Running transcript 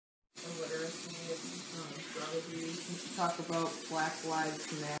with you since you talk about Black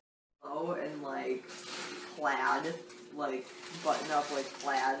Lives Matter. Oh, and like plaid, like button up like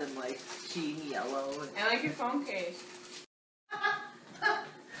plaid and like sheen yellow. And like your phone case.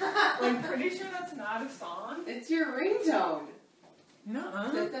 I'm pretty sure that's not a song. It's your ringtone.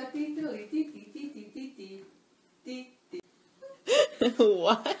 Nuh-uh.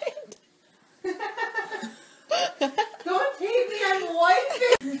 What? Don't tape me, I'm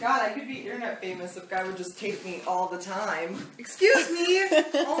white. God, I could be internet famous if guy would just tape me all the time. Excuse me.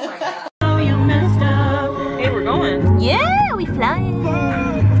 Oh my god. Oh, you messed up. Hey, we're going. Yeah, we flying.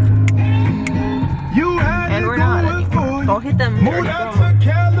 And we're not anymore. Go hit them.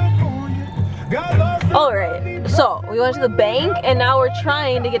 Alright, so we went to the bank and now we're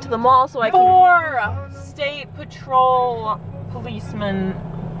trying to get to the mall so I can. 4 state patrol policemen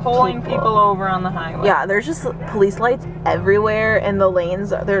pulling people over on the highway. Yeah, there's just police lights everywhere and the lanes,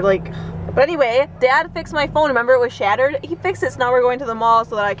 they're like. But anyway, Dad fixed my phone. Remember it was shattered? He fixed it, so now we're going to the mall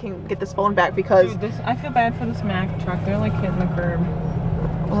so that I can get this phone back because. Dude, I feel bad for this Mack truck. They're like hitting the curb.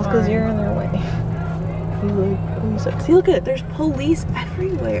 Well, it's because you're in their way. See, look at it. There's police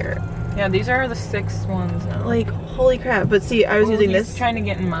everywhere. Yeah, these are the 6th ones now. Like, holy crap. But see, I was using this. Trying to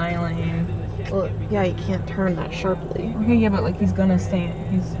get in my lane. Well, yeah, you can't turn that sharply. Okay, yeah, but like he's gonna stay.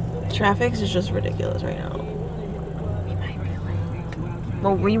 Traffic's is just ridiculous right now. We might be late.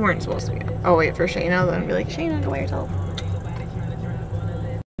 Well, we weren't supposed to be. Oh, wait for Shayna, then be like, Shayna, go by yourself.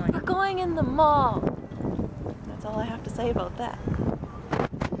 We're going in the mall. That's all I have to say about that.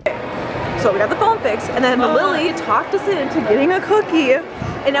 So we got the phone fixed, and then Lily talked us into getting a cookie.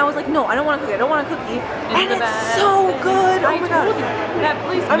 And I was like, no, I don't want a cookie. I don't want a cookie. And it's so good. Oh my god. That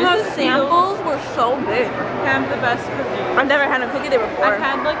place, The samples were so big. Have the best cookies. I've never had a cookie there before. I've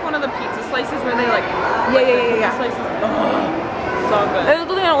had like one of the pizza slices where they like. Yeah. Slices. Oh, so good. It's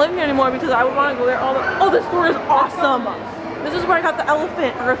good thing I don't live here anymore because I would want to go there all the. Oh, this store is awesome. This is where I got the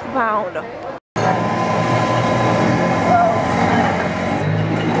elephant earthbound.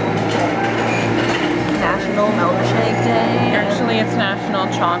 National Milkshake Day. Actually, it's National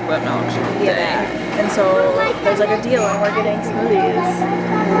Chocolate Milkshake Day. Yeah. And so there's like a deal and we're getting smoothies.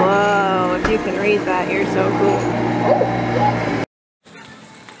 Whoa, if you can read that, you're so cool.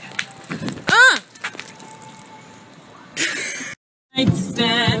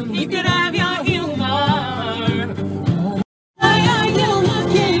 Stand. You could have your humor.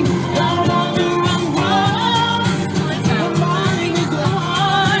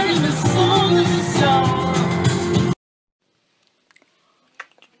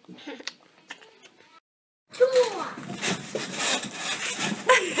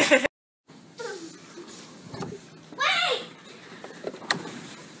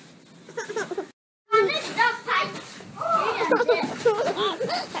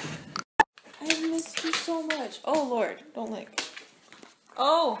 I missed you so much. Oh Lord, don't lick.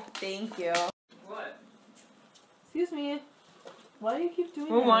 Oh, thank you. What? Excuse me. Why do you keep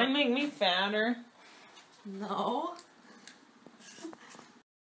doing Will that? wine make me fatter? No. Oh!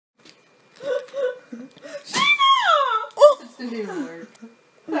 It didn't work.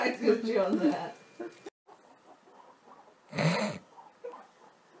 I told you on that.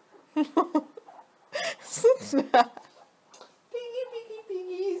 Snap.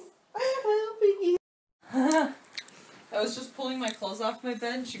 Piggies. Little piggies. I was just pulling my clothes off my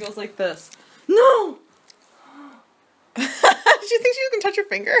bed and she goes like this. No! Do you think she can touch your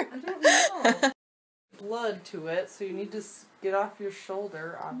finger? I don't know. Blood to it, so you need to get off your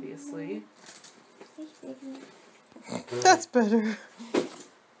shoulder, obviously. That's better.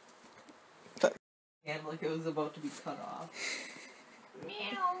 And like it was about to be cut off.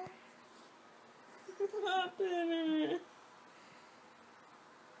 Meow. Not better.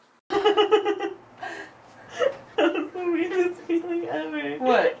 That was the weirdest feeling ever.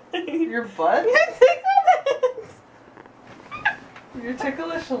 What? Your butt? You're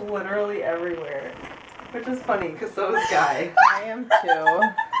ticklish literally everywhere. Which is funny, because so is Guy. I am too.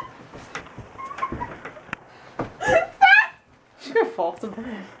 She's gonna fall to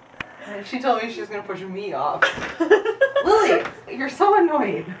bed. She told me she was gonna push me off. Lily, you're so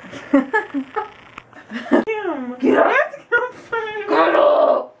annoying. Damn. Get up! Get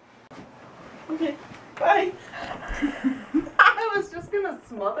up! Okay, bye. I was just gonna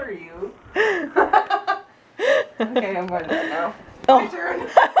smother you. Okay, I'm going to bed now. My turn.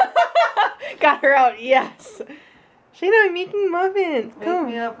 Got her out, yes. Shayna, I'm making muffins. Wake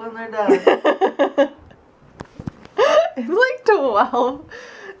me up when they're done. It's like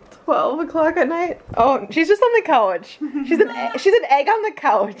 12 o'clock at night. Oh, she's just on the couch. She's an egg on the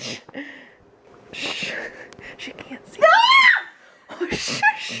couch. Shh. She can't see. Oh,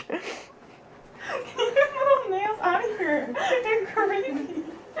 shush. Your little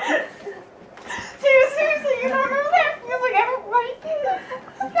Seriously, you don't know that? It feels like everybody.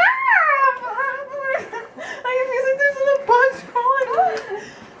 Stop! Like it feels like there's little bugs crawling.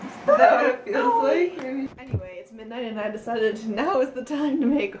 Is that what it feels like? Anyway, it's midnight and I decided now is the time to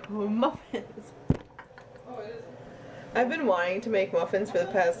make muffins. I've been wanting to make muffins for the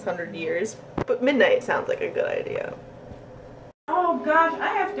past 100 years, but midnight sounds like a good idea. Oh gosh, I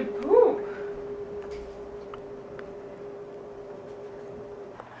have to poop.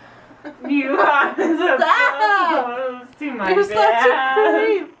 You are the bubbles to my You're bath. such a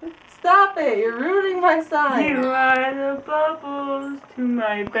creep! Stop it! You're ruining my sign. You are the bubbles to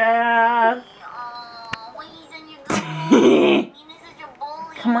my bath.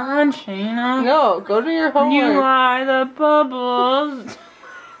 Come on, Shayna. No, go to your homework. You are the bubbles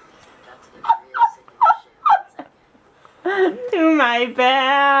to my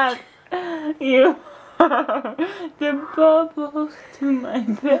bath. You are the bubbles to my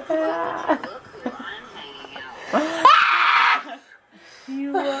bath.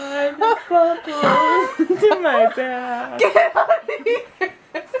 You are the bubbles to my bath. Get out of here!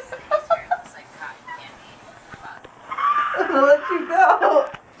 I'm gonna let you go.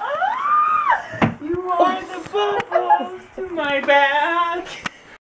 You are the bubbles to my back.